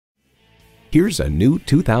Here's a new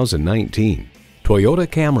 2019 Toyota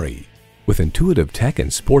Camry. With intuitive tech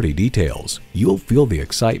and sporty details, you'll feel the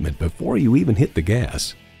excitement before you even hit the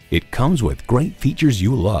gas. It comes with great features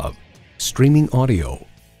you love: streaming audio,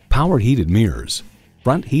 power heated mirrors,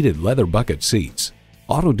 front heated leather bucket seats,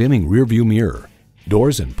 auto dimming rearview mirror,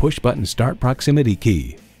 doors and push button start proximity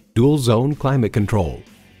key, dual zone climate control,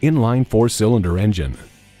 inline 4-cylinder engine,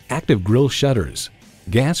 active grille shutters,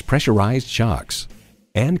 gas pressurized shocks,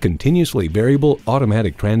 and continuously variable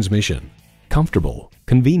automatic transmission. Comfortable,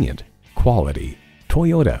 convenient, quality.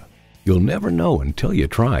 Toyota. You'll never know until you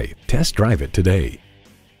try. Test drive it today.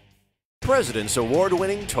 President's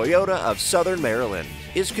Award-winning Toyota of Southern Maryland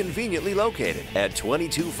is conveniently located at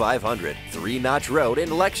 22500 Three Notch Road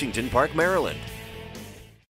in Lexington Park, Maryland.